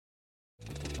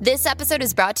This episode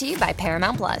is brought to you by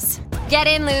Paramount Plus. Get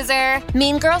in, loser!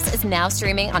 Mean Girls is now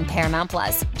streaming on Paramount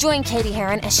Plus. Join Katie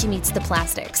Heron as she meets the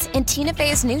plastics in Tina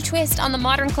Fey's new twist on the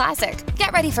modern classic.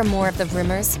 Get ready for more of the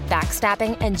rumors,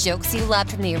 backstabbing, and jokes you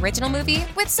loved from the original movie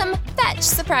with some fetch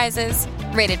surprises.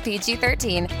 Rated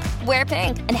PG-13. Wear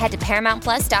pink and head to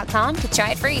ParamountPlus.com to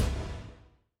try it free.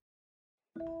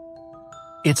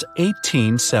 It's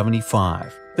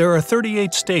 1875. There are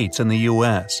 38 states in the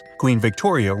U.S. Queen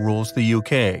Victoria rules the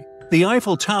U.K. The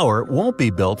Eiffel Tower won't be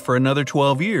built for another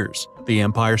 12 years. The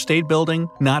Empire State Building,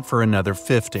 not for another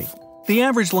 50. The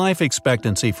average life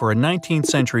expectancy for a 19th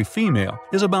century female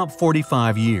is about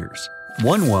 45 years.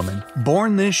 One woman,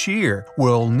 born this year,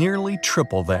 will nearly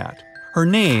triple that. Her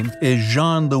name is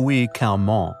Jeanne-Louise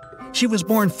Calment. She was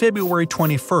born February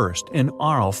 21st in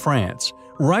Arles, France,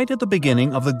 right at the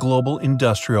beginning of the global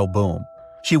industrial boom.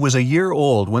 She was a year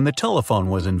old when the telephone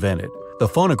was invented. The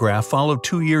phonograph followed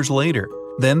 2 years later.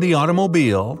 Then the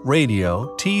automobile,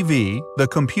 radio, TV, the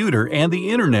computer, and the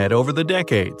internet over the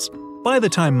decades. By the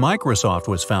time Microsoft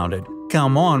was founded,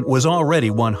 Calment was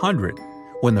already 100.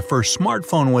 When the first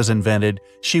smartphone was invented,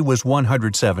 she was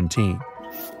 117.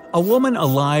 A woman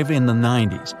alive in the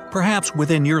 90s, perhaps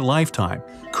within your lifetime,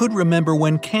 could remember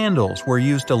when candles were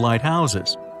used to light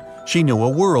houses. She knew a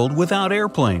world without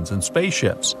airplanes and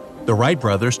spaceships. The Wright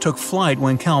brothers took flight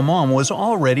when Calment was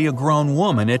already a grown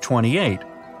woman at 28.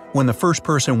 When the first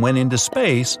person went into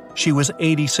space, she was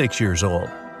 86 years old.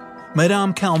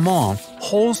 Madame Calment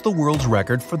holds the world's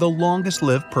record for the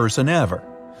longest-lived person ever.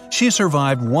 She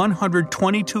survived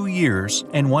 122 years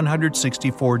and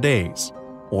 164 days.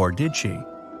 Or did she?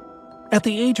 At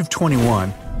the age of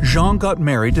 21, Jeanne got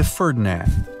married to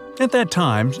Ferdinand. At that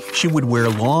time, she would wear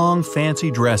long, fancy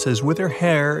dresses with her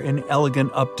hair in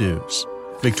elegant updos.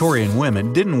 Victorian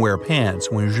women didn't wear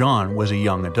pants when Jeanne was a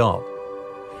young adult.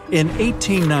 In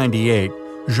 1898,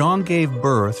 Jeanne gave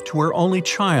birth to her only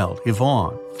child,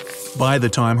 Yvonne. By the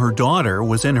time her daughter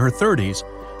was in her 30s,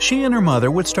 she and her mother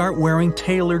would start wearing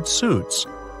tailored suits,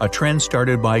 a trend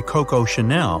started by Coco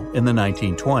Chanel in the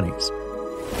 1920s.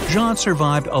 Jeanne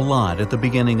survived a lot at the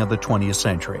beginning of the 20th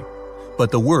century, but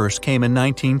the worst came in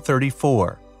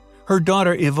 1934. Her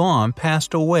daughter Yvonne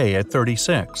passed away at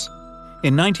 36.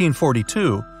 In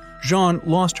 1942, Jeanne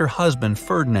lost her husband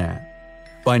Ferdinand.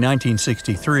 By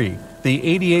 1963, the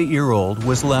 88-year-old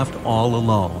was left all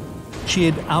alone. She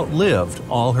had outlived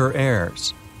all her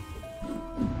heirs.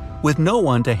 With no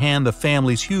one to hand the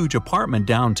family's huge apartment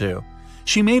down to,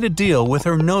 she made a deal with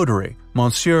her notary,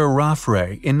 Monsieur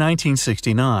Raffray, in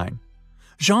 1969.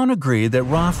 Jeanne agreed that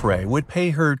Raffray would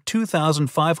pay her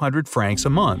 2,500 francs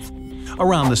a month,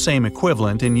 around the same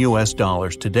equivalent in US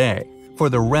dollars today, for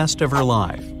the rest of her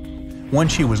life.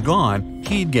 Once she was gone,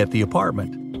 he'd get the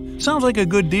apartment. Sounds like a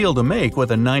good deal to make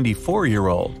with a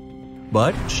 94-year-old.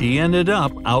 But she ended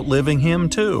up outliving him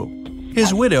too.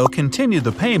 His widow continued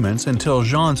the payments until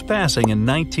Jeanne's passing in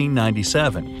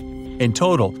 1997. In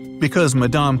total, because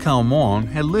Madame Calment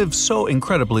had lived so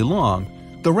incredibly long,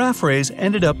 the Raffrays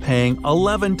ended up paying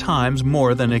 11 times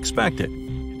more than expected.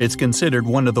 It's considered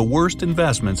one of the worst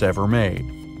investments ever made.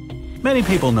 Many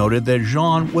people noted that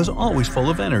Jeanne was always full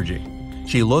of energy.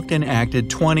 She looked and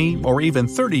acted 20 or even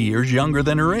 30 years younger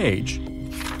than her age.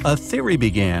 A theory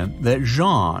began that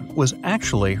Jeanne was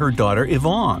actually her daughter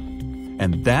Yvonne,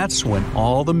 and that's when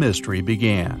all the mystery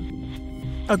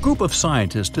began. A group of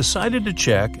scientists decided to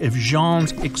check if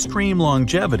Jeanne's extreme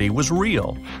longevity was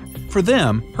real. For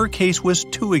them, her case was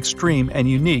too extreme and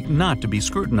unique not to be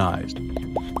scrutinized.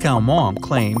 Calment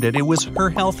claimed that it was her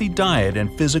healthy diet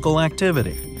and physical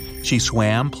activity. She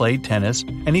swam, played tennis,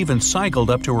 and even cycled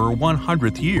up to her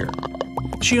 100th year.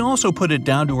 She also put it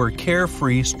down to her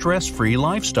carefree, stress-free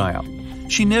lifestyle.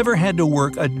 She never had to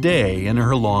work a day in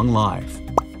her long life.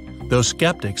 Those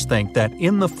skeptics think that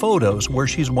in the photos where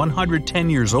she's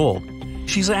 110 years old,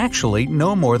 she's actually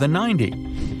no more than 90.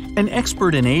 An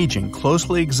expert in aging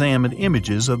closely examined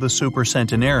images of the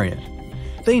supercentenarian.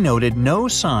 They noted no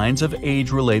signs of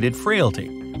age-related frailty,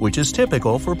 which is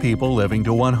typical for people living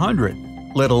to 100.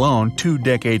 Let alone 2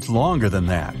 decades longer than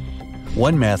that.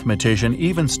 One mathematician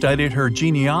even studied her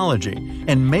genealogy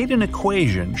and made an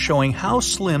equation showing how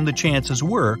slim the chances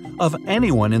were of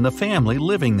anyone in the family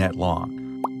living that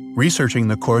long. Researching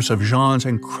the course of Jeanne's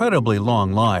incredibly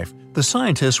long life, the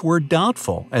scientists were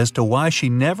doubtful as to why she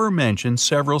never mentioned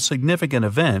several significant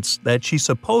events that she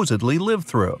supposedly lived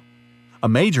through. A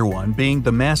major one being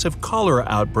the massive cholera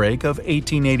outbreak of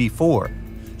 1884.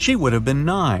 She would have been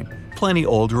 9. Plenty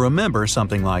old to remember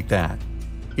something like that.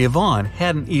 Yvonne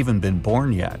hadn't even been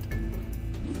born yet.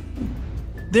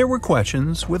 There were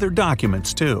questions with her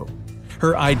documents too.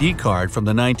 Her ID card from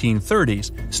the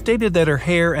 1930s stated that her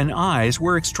hair and eyes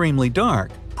were extremely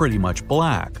dark, pretty much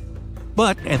black.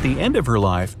 But at the end of her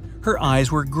life, her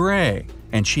eyes were gray,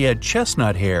 and she had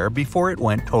chestnut hair before it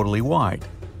went totally white.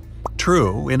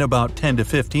 True, in about 10 to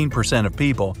 15% of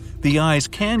people, the eyes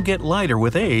can get lighter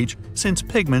with age since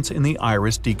pigments in the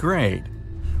iris degrade.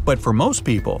 But for most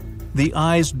people, the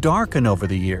eyes darken over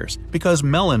the years because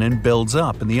melanin builds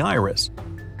up in the iris.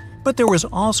 But there was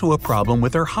also a problem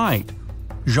with her height.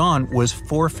 Jeanne was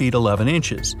 4 feet 11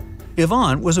 inches.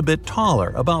 Yvonne was a bit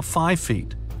taller, about 5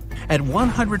 feet. At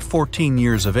 114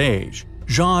 years of age,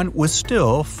 Jeanne was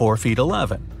still 4 feet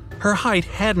 11. Her height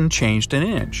hadn't changed an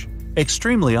inch.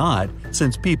 Extremely odd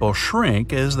since people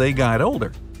shrink as they get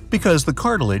older, because the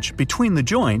cartilage between the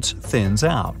joints thins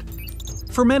out.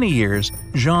 For many years,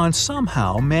 Jeanne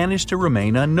somehow managed to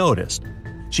remain unnoticed.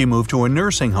 She moved to a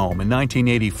nursing home in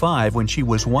 1985 when she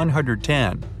was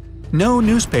 110. No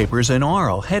newspapers in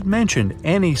Arles had mentioned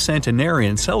any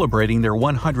centenarian celebrating their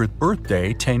 100th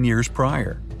birthday 10 years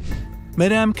prior.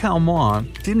 Madame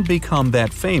Calment didn't become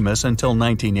that famous until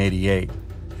 1988.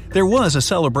 There was a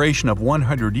celebration of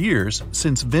 100 years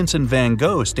since Vincent van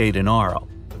Gogh stayed in Arles.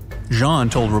 Jeanne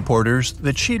told reporters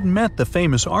that she'd met the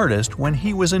famous artist when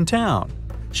he was in town.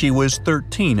 She was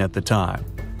 13 at the time.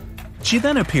 She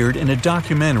then appeared in a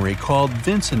documentary called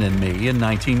Vincent and Me in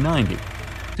 1990.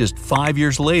 Just 5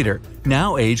 years later,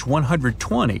 now aged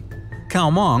 120,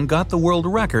 Calment got the world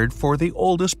record for the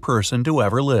oldest person to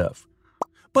ever live.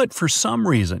 But for some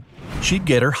reason, she'd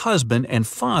get her husband and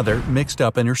father mixed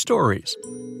up in her stories.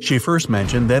 She first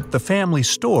mentioned that the family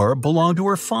store belonged to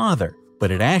her father,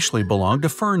 but it actually belonged to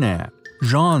Fernand,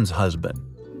 Jeanne's husband.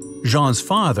 Jeanne's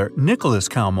father, Nicolas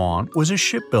Calment, was a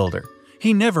shipbuilder.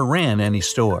 He never ran any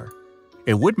store.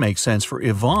 It would make sense for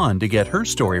Yvonne to get her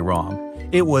story wrong.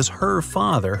 It was her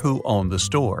father who owned the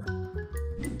store.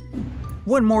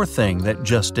 One more thing that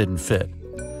just didn't fit.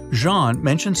 Jeanne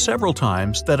mentioned several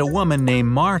times that a woman named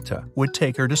Martha would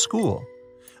take her to school.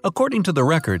 According to the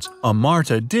records, a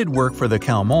Martha did work for the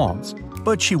Calments,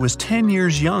 but she was 10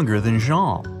 years younger than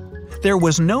Jeanne. There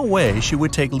was no way she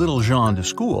would take little Jeanne to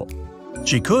school.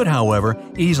 She could, however,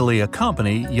 easily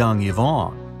accompany young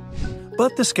Yvonne.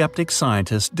 But the skeptic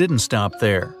scientists didn't stop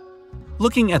there.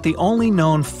 Looking at the only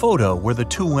known photo where the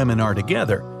two women are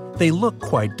together, they look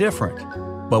quite different.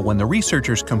 But when the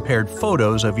researchers compared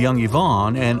photos of young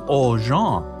Yvonne and old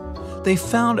Jeanne, they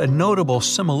found a notable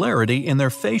similarity in their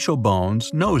facial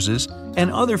bones, noses,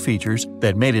 and other features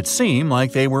that made it seem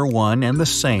like they were one and the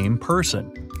same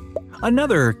person.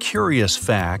 Another curious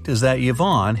fact is that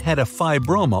Yvonne had a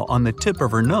fibroma on the tip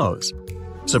of her nose.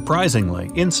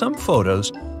 Surprisingly, in some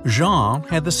photos, Jeanne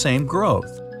had the same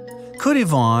growth. Could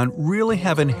Yvonne really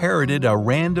have inherited a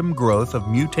random growth of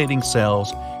mutating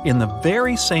cells in the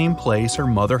very same place her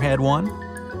mother had one?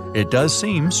 It does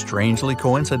seem strangely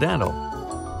coincidental.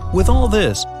 With all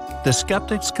this, the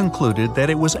skeptics concluded that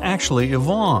it was actually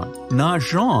Yvonne, not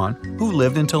Jeanne, who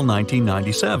lived until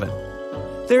 1997.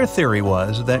 Their theory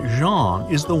was that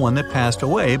Jeanne is the one that passed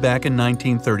away back in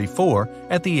 1934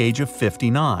 at the age of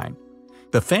 59.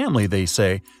 The family, they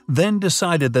say, then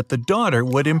decided that the daughter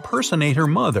would impersonate her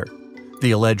mother.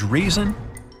 The alleged reason?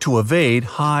 To evade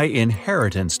high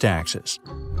inheritance taxes.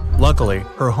 Luckily,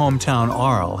 her hometown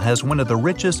Arles has one of the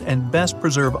richest and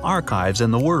best-preserved archives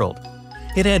in the world.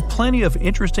 It had plenty of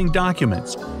interesting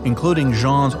documents, including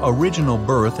Jeanne's original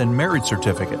birth and marriage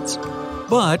certificates.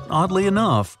 But, oddly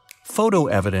enough, photo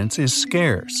evidence is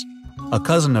scarce. A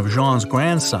cousin of Jeanne's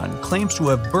grandson claims to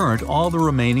have burnt all the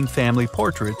remaining family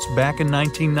portraits back in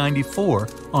 1994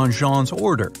 on Jeanne's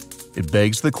order. It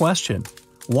begs the question,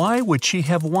 why would she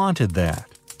have wanted that?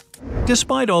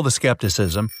 Despite all the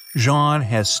skepticism, Jeanne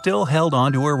has still held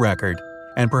on to her record,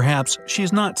 and perhaps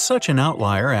she's not such an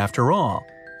outlier after all.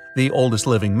 The oldest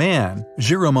living man,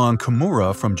 Jiromon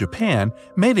Kimura from Japan,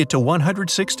 made it to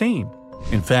 116.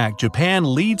 In fact, Japan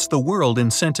leads the world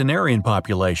in centenarian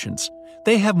populations.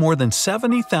 They have more than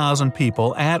 70,000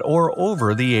 people at or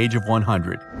over the age of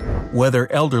 100.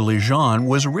 Whether elderly Jeanne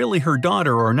was really her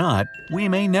daughter or not, we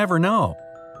may never know.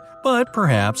 But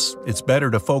perhaps it's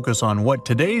better to focus on what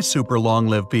today's super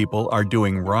long-lived people are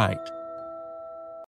doing right.